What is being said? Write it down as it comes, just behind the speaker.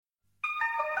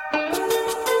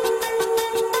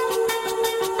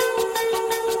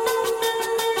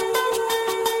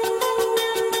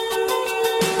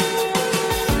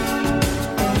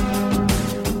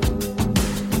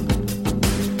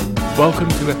Welcome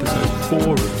to episode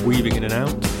 4 of Weaving In and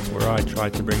Out, where I try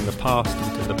to bring the past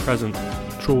into the present,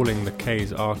 trawling the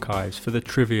K's archives for the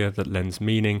trivia that lends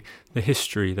meaning, the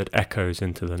history that echoes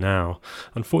into the now.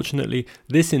 Unfortunately,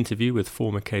 this interview with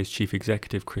former K's chief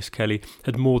executive Chris Kelly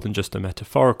had more than just a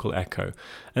metaphorical echo.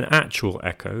 An actual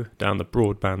echo down the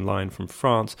broadband line from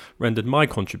France rendered my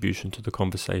contribution to the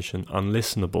conversation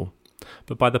unlistenable.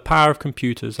 But by the power of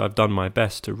computers, I've done my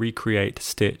best to recreate,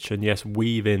 stitch, and yes,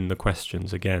 weave in the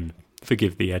questions again.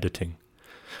 Forgive the editing.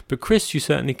 But Chris you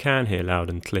certainly can hear loud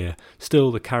and clear,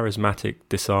 still the charismatic,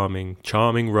 disarming,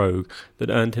 charming rogue that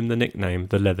earned him the nickname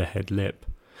the Leatherhead Lip.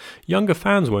 Younger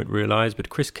fans won't realise, but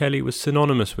Chris Kelly was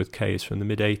synonymous with K's from the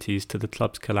mid-80s to the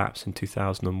club's collapse in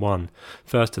 2001,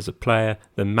 first as a player,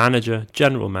 then manager,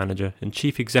 general manager and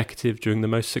chief executive during the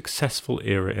most successful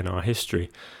era in our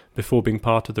history, before being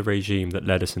part of the regime that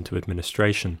led us into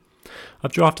administration.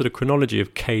 I've drafted a chronology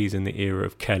of K's in the era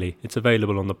of Kelly. It's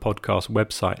available on the podcast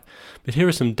website, but here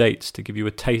are some dates to give you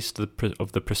a taste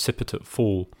of the precipitate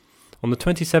fall. On the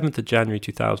 27th of January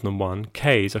 2001,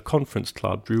 K's, a conference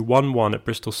club, drew 1-1 at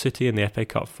Bristol City in the FA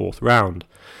Cup fourth round.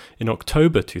 In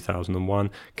October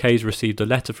 2001, K's received a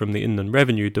letter from the Inland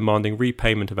Revenue demanding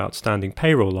repayment of outstanding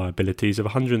payroll liabilities of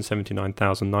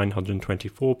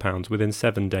 £179,924 within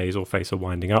 7 days or face a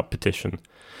winding up petition.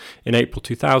 In April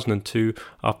 2002,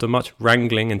 after much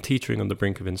wrangling and teetering on the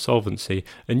brink of insolvency,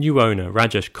 a new owner,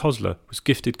 Rajesh Khosla, was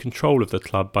gifted control of the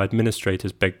club by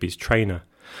administrators Begbie's trainer.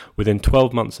 Within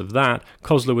 12 months of that,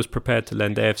 Khosla was prepared to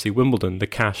lend AFC Wimbledon the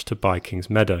cash to buy Kings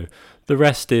Meadow. The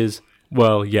rest is,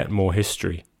 well, yet more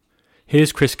history.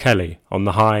 Here's Chris Kelly on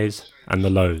the highs and the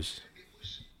lows.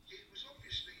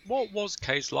 What was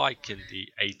K's like in the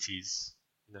 80s?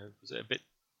 Was it a bit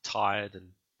tired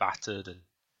and battered and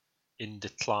in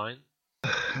decline?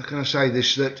 How can I say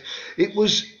this? That it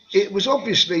was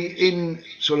obviously in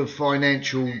sort of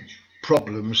financial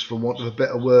problems, for want of a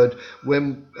better word,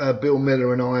 when Bill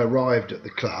Miller and I arrived at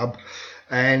the club,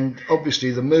 and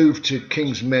obviously the move to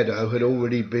Kings Meadow had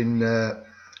already been,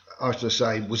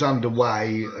 was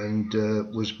underway and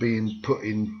was being put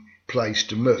in place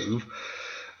to move,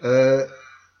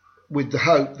 with the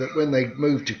hope that when they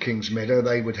moved to Kings Meadow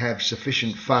they would have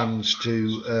sufficient funds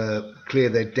to clear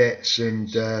their debts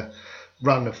and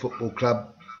run the football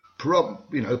club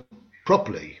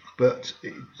properly. But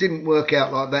it didn't work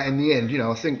out like that in the end.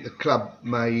 I think the club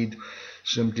made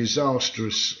some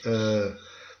disastrous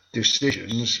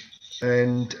decisions,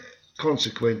 and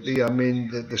consequently,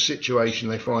 the situation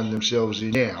they find themselves in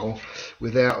now,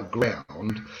 without a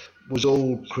ground, was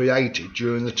all created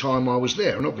during the time I was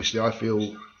there. And obviously, I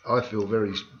feel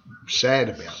very sad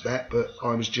about that. But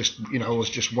I was just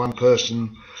one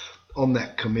person on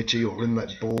that committee or in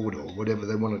that board or whatever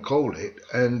they want to call it,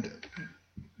 and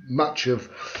much of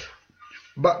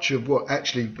what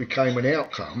actually became an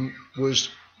outcome was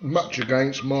much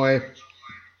against my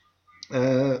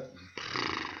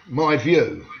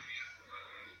view.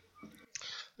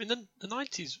 The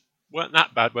 90s weren't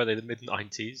that bad, were they? The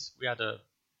mid-90s, we had a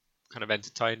kind of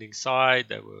entertaining side.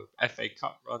 There were FA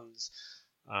Cup runs.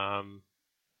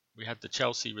 We had the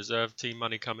Chelsea reserve team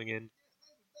money coming in.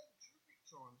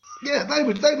 Yeah, they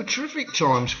were terrific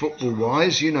times football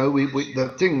wise.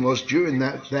 The thing was, during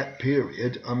that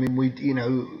period,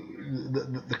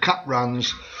 the cup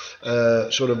runs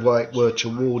were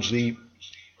towards the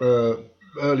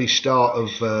early start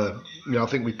of I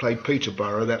think we played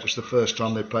Peterborough. That was the first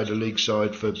time they played a league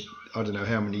side for I don't know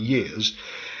how many years,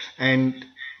 and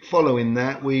following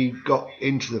that we got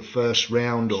into the first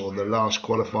round or the last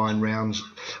qualifying rounds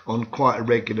on quite a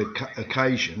regular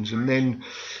occasions, and then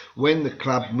when the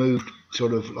club moved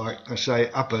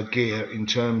up a gear in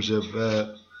terms of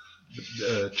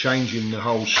changing the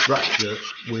whole structure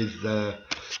with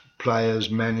players,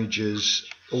 managers,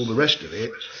 all the rest of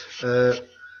it,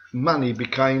 money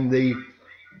became the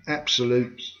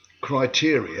absolute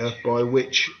criteria by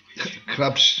which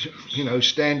clubs,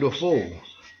 stand or fall,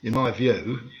 in my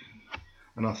view.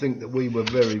 And I think that we were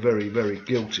very, very, very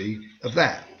guilty of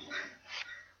that.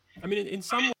 In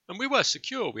some way, and we were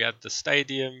secure. We had the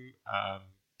stadium,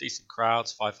 decent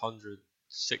crowds, 500,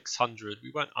 600.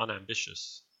 We weren't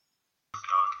unambitious.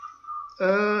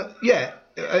 The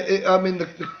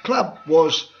club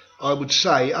was, I would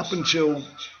say, up until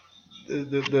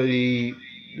the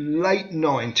late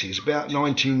 90s, about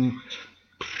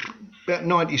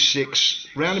 96,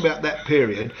 round about that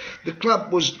period, the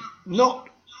club was not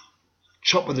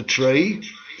top of the tree,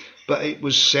 but it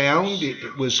was sound.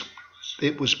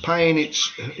 It was paying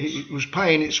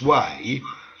its way,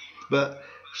 but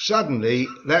suddenly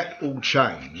that all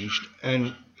changed,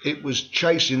 and it was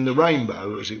chasing the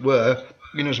rainbow, as it were,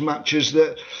 in as much as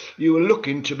that you were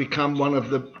looking to become one of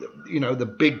the, the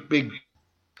big,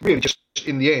 really just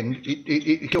in the end,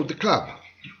 it killed the club.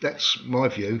 That's my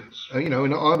view.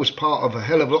 And I was part of a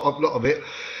hell of a lot of it,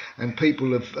 and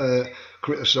people have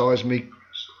criticised me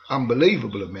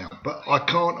unbelievable amount, but I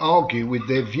can't argue with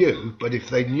their view. But if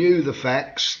they knew the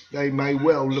facts, they may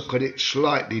well look at it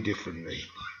slightly differently.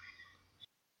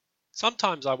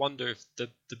 Sometimes I wonder if the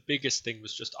biggest thing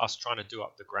was just us trying to do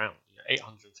up the ground.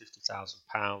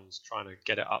 £850,000 trying to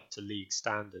get it up to league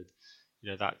standard.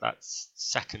 That's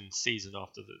second season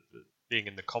after the being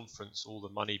in the conference, all the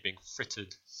money being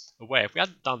frittered away. If we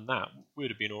hadn't done that, we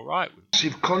would have been all right.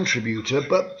 Massive contributor,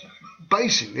 but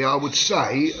basically I would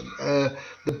say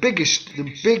the biggest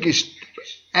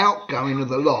outgoing of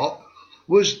the lot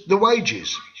was the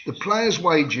wages. The players'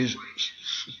 wages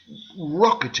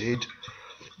rocketed.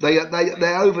 They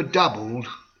over doubled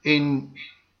in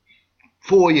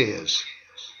 4 years,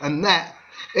 and that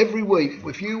every week,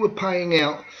 if you were paying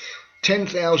out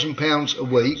 £10,000 a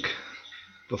week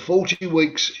for 40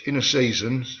 weeks in a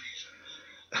season,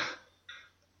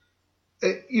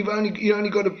 you only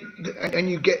got to, and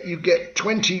you get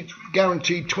 20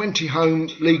 guaranteed 20 home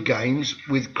league games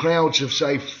with crowds of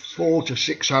say 400 to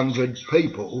 600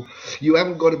 people. You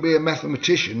haven't got to be a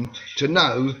mathematician to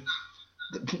know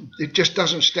that it just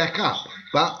doesn't stack up.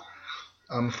 But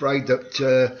I'm afraid that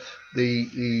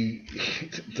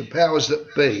the powers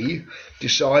that be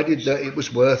decided that it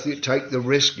was worth it. Take the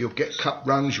risk. You'll get cup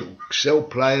runs. You'll sell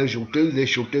players. You'll do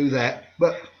this. You'll do that.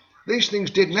 But these things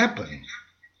didn't happen.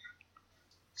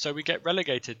 So we get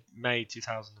relegated May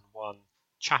 2001.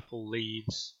 Chapel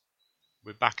leaves.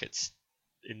 We're back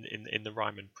in the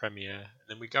Ryman Premier, and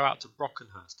then we go out to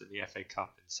Brockenhurst in the FA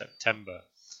Cup in September.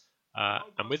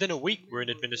 And within a week, we're in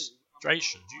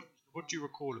administration. What do you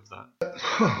recall of that?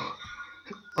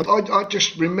 I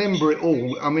just remember it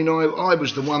all. I mean, I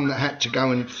was the one that had to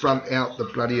go and front out the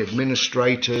bloody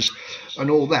administrators and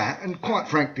all that. And quite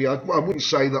frankly, I wouldn't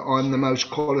say that I'm the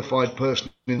most qualified person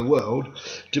in the world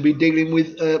to be dealing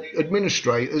with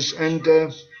administrators and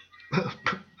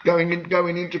going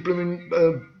into blooming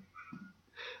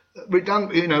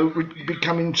redundant,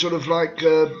 becoming sort of like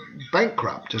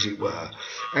bankrupt, as it were.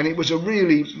 And it was a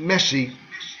really messy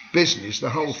business, the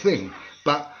whole thing.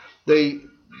 But the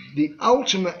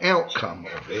ultimate outcome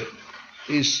of it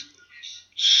is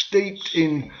steeped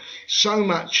in so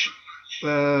much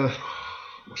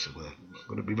what's the word? I've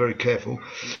got to be very careful.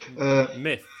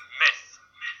 Myth.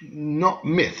 Not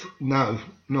myth. No,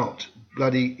 not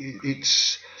bloody.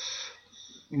 It's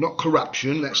not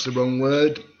corruption. That's the wrong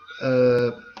word.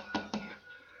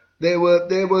 There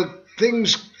were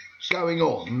things going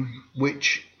on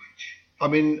which, I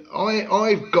mean,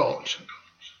 I've got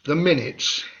the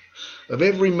minutes of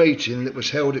every meeting that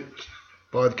was held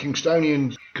by the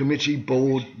Kingstonian Committee,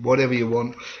 Board, whatever you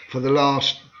want, for the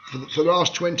last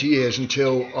 20 years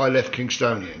until I left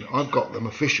Kingstonian. I've got them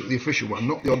the official one,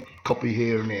 not the odd copy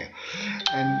here and there.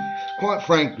 And quite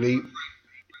frankly,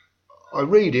 I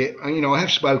read it, and I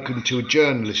have spoken to a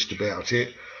journalist about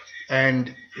it,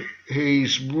 and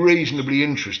he's reasonably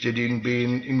interested in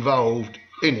being involved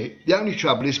in it. The only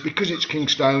trouble is, because it's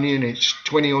Kingstonian, it's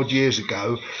 20 odd years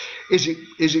ago, is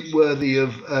it worthy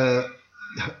of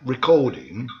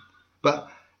recording? But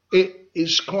it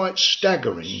is quite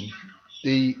staggering,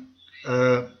 the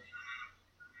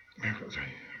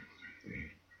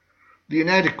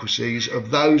inadequacies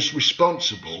of those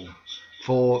responsible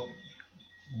for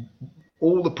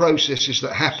all the processes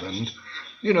that happened.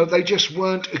 They just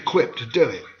weren't equipped to do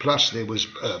it. Plus there was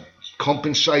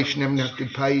compensation having to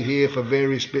pay here for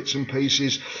various bits and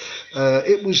pieces.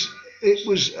 It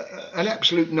was an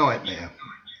absolute nightmare.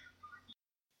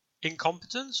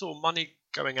 Incompetence or money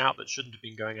going out that shouldn't have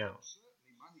been going out?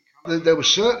 There was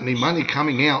certainly money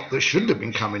coming out that shouldn't have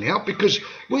been coming out, because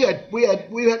we had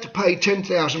to pay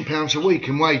 £10,000 a week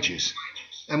in wages,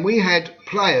 and we had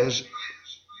players,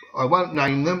 I won't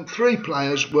name them, 3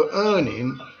 players were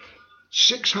earning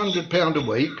 £600 a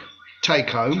week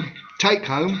take home,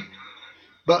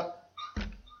 but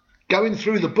going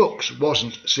through the books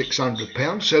wasn't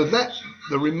 £600, so that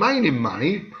the remaining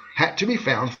money had to be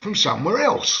found from somewhere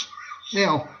else.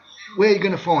 Now, where are you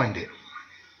going to find it?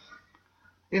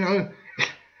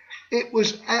 It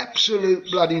was absolute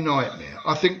bloody nightmare.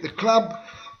 I think the club,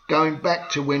 going back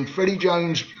to when Freddie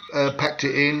Jones packed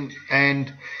it in,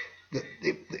 and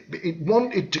it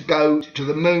wanted to go to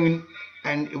the moon,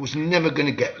 and it was never going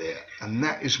to get there. And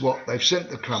that is what they've sent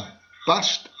the club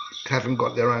bust. Haven't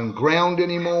got their own ground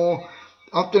anymore.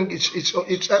 I think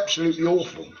it's absolutely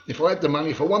awful. If I had the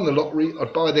money, if I won the lottery,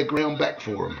 I'd buy their ground back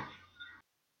for them.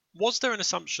 Was there an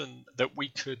assumption that we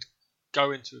could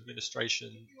go into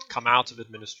administration, come out of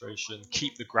administration,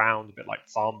 keep the ground, a bit like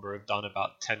Farnborough have done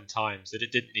about 10 times, that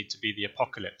it didn't need to be the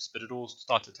apocalypse, but it all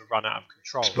started to run out of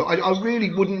control. But I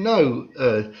really wouldn't know,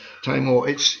 Tamor.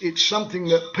 It's something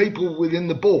that people within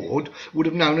the board would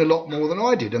have known a lot more than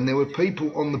I did, and there were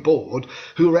people on the board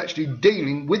who were actually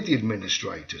dealing with the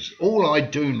administrators. All I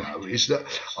do know is that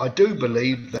I do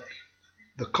believe that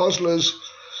the Coslers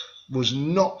was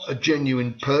not a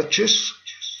genuine purchase.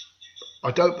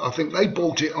 I think they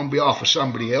bought it on behalf of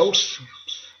somebody else,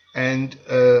 and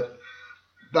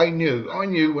I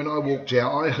knew when I walked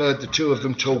out. I heard the two of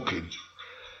them talking.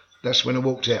 That's when I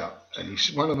walked out, and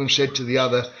one of them said to the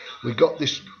other, "We got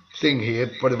this thing here,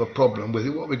 bit of a problem with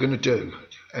it. What are we going to do?"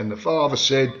 And the father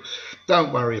said,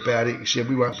 "Don't worry about it." He said,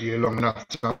 "We won't be here long enough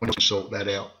to sort that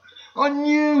out." I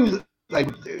knew that they,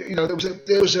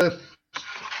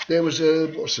 there was a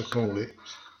what's to call it?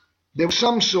 There was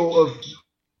some sort of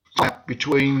gap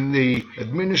between the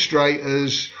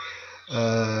administrators,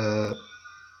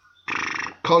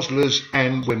 Coslers,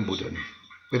 and Wimbledon,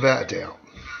 without a doubt.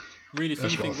 Really,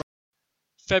 That's right.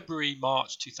 February,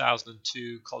 March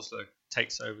 2002, Cosler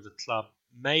takes over the club.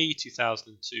 May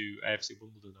 2002, AFC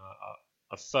Wimbledon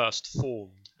are first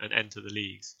formed and enter the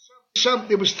leagues.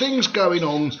 There was things going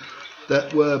on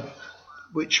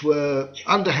which were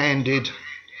underhanded,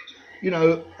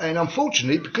 and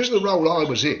unfortunately, because of the role I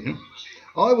was in,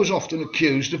 I was often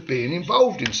accused of being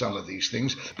involved in some of these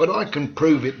things, but I can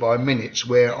prove it by minutes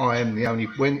where I am the only...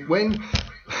 I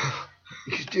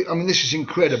mean, this is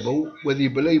incredible, whether you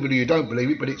believe it or you don't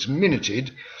believe it, but it's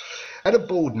minuted. At a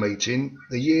board meeting,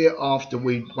 the year after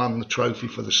we won the trophy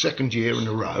for the second year in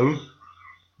a row,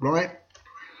 right,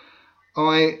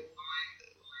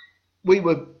 we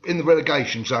were in the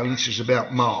relegation zone. This is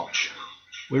about March.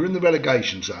 We were in the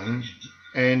relegation zone,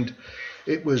 and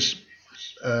it was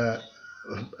a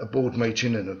board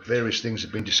meeting, and various things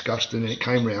had been discussed, and then it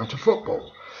came round to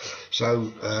football.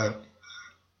 So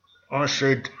I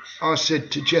said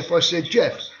to Jeff,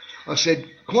 Jeff,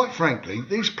 quite frankly,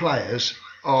 these players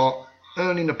are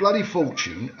earning a bloody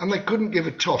fortune, and they couldn't give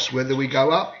a toss whether we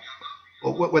go up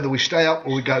or whether we stay up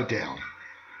or we go down.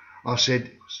 I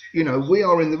said, we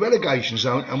are in the relegation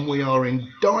zone and we are in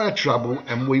dire trouble,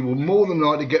 and we will more than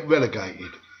likely get relegated.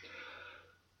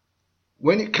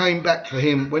 When it came back for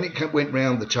him, when it went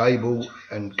round the table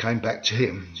and came back to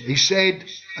him, he said,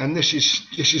 and this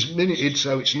is minuted,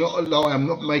 so it's not a lie, I'm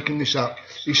not making this up.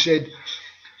 He said,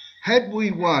 had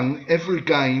we won every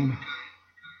game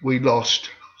we lost,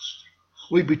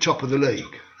 we'd be top of the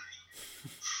league.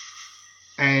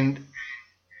 And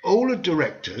all the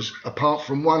directors, apart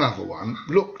from one other one,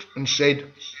 looked and said,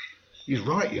 he's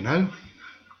right, I mean,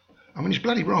 he's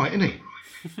bloody right, isn't he?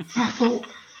 I thought,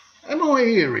 am I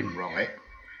hearing right?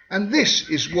 And this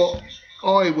is what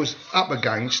I was up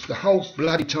against the whole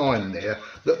bloody time there,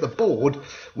 that the board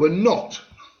were not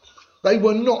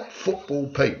football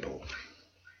people.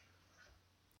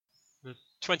 The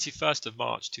 21st of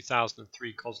March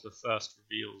 2003, Cosler first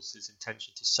reveals his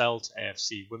intention to sell to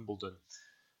AFC Wimbledon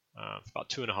for about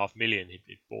 $2.5 million.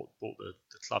 He bought the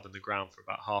club and the ground for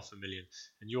about $500,000.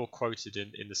 And you're quoted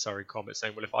in the Surrey Comet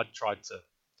saying, well, if I'd tried to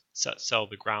sell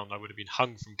the ground, I would have been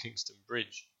hung from Kingston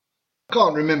Bridge. I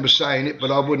can't remember saying it,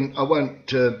 but I won't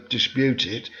dispute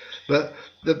it. But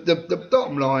the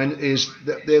bottom line is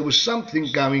that there was something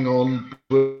going on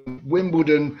with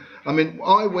Wimbledon. I mean,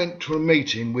 I went to a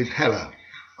meeting with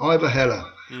Ivor Heller,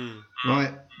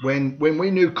 right? When we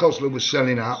knew Cosler was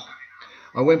selling up,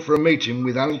 I went for a meeting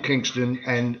with Alan Kingston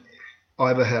and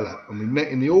Ivor Heller, and we met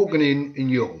in the Organ Inn in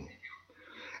York,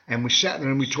 and we sat there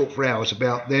and we talked for hours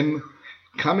about them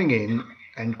coming in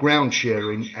and ground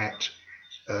sharing at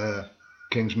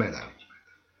Kings Meadow.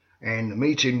 And the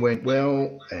meeting went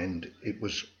well, and it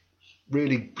was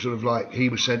really sort of like he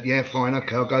was said, yeah, fine,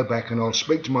 okay, I'll go back and I'll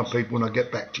speak to my people when I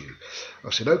get back to you.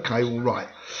 I said, okay, all right.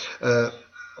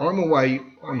 I'm away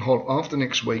after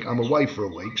next week. I'm away for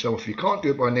a week, so if you can't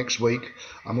do it by next week,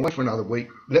 I'm away for another week.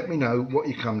 Let me know what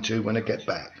you come to when I get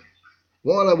back.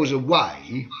 While I was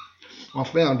away, I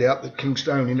found out that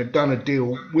Kingstonian had done a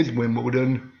deal with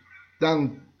Wimbledon,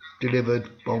 done, delivered,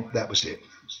 well, that was it.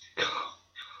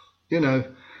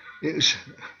 It was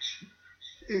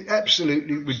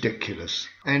absolutely ridiculous.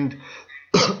 And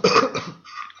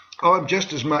I'm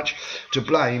just as much to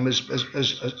blame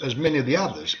as many of the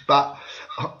others, but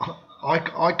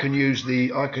I can use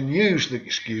the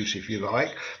excuse, if you like,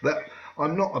 that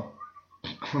I'm not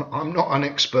an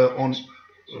expert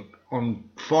on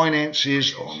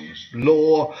finances, on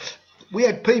law. We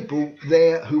had people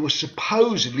there who were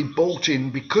supposedly bought in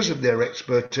because of their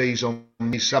expertise on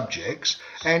these subjects,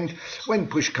 and when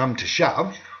push come to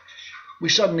shove, we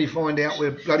suddenly find out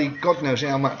we're bloody God knows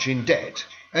how much in debt,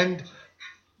 and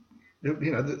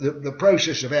the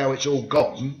process of how it's all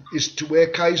gone is to where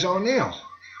K's are now.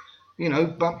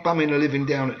 Bumming a living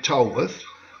down at Tolworth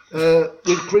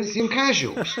with Corinthian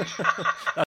casuals.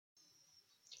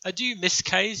 Do you miss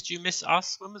K's? Do you miss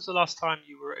us? When was the last time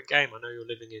you were at a game? I know you're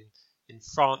living in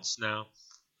France now.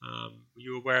 Were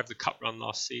you aware of the cup run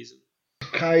last season?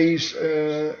 K's,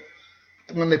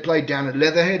 when they played down at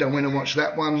Leatherhead, I went and watched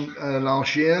that one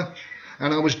last year.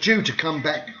 And I was due to come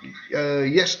back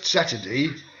Saturday,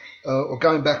 or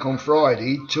going back on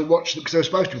Friday, to watch, because they were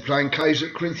supposed to be playing K's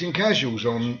at Corinthian Casuals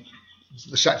on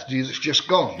the Saturday that's just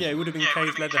gone. Yeah, it would have been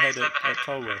K's Leatherhead at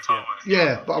Tolworth.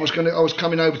 Yeah, but I was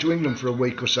coming over to England for a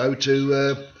week or so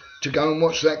to go and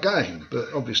watch that game.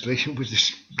 But obviously, with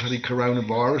this bloody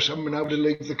coronavirus, I haven't been able to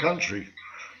leave the country.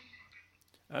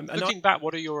 Looking back,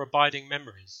 what are your abiding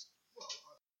memories?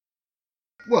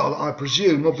 Well, I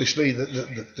presume, obviously,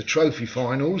 that the trophy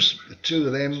finals, the two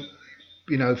of them,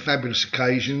 fabulous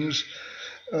occasions.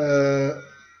 I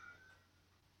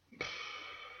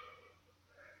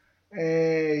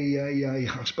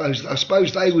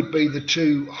suppose they would be the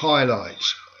two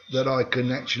highlights that I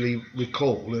can actually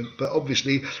recall. But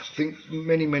obviously, I think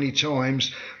many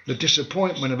times the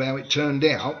disappointment of how it turned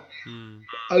out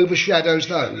overshadows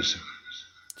those.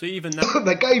 So even that...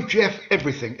 They gave Jeff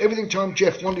everything. Every time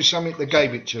Jeff wanted something, they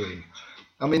gave it to him.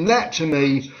 I mean, that to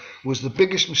me was the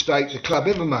biggest mistake the club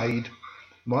ever made.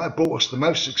 Might have brought us the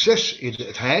most success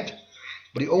it had,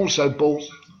 but it also brought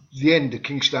the end of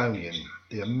Kingstonian.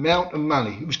 The amount of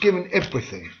money. He was given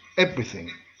everything.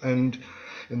 And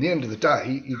in the end of the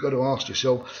day, you've got to ask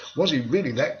yourself, was he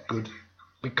really that good?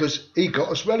 Because he got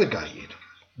us relegated.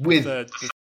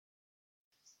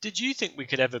 Did you think we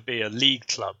could ever be a league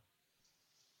club?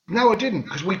 No, I didn't,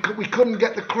 because we couldn't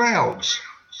get the crowds.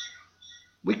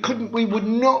 We would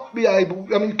not be able.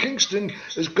 I mean, Kingston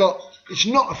it's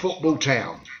not a football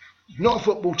town. Not a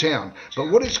football town.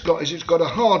 But what it's got is it's got a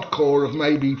hardcore of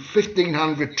maybe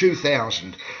 1,500,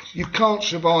 2,000. You can't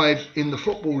survive in the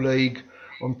Football League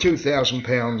on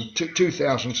 £2,000,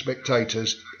 2,000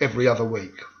 spectators every other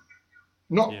week.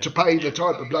 Not to pay the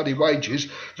type of bloody wages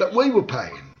that we were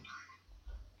paying.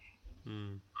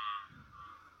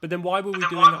 But then why were we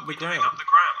doing up the ground?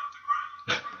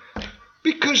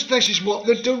 Because this is what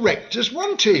the directors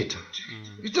wanted.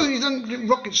 It doesn't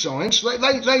rocket science.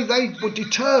 They were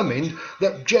determined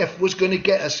that Jeff was going to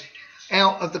get us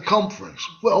out of the conference.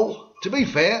 Well, to be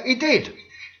fair, he did.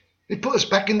 He put us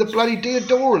back in the bloody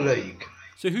Diodora League.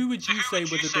 So who would you say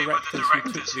were the directors who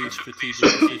took these strategic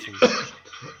decisions?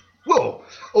 Well,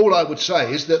 all I would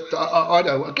say is that, I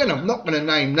don't. Again, I'm not going to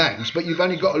name names, but you've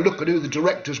only got to look at who the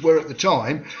directors were at the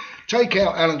time. Take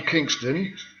out Alan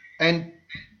Kingston, and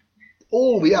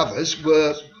all the others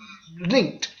were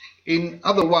linked in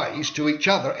other ways to each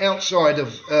other outside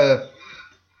of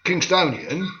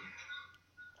Kingstonian.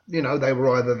 They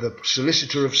were either the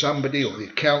solicitor of somebody, or the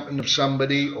accountant of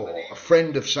somebody, or a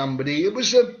friend of somebody. It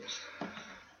was a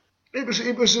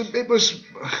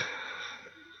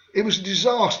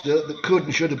disaster that could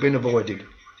and should have been avoided.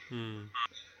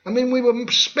 I mean, we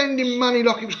were spending money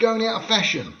like it was going out of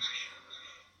fashion.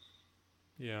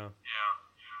 Yeah.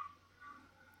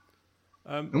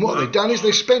 And what they've done is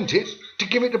they spent it to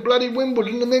give it to bloody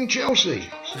Wimbledon and then Chelsea.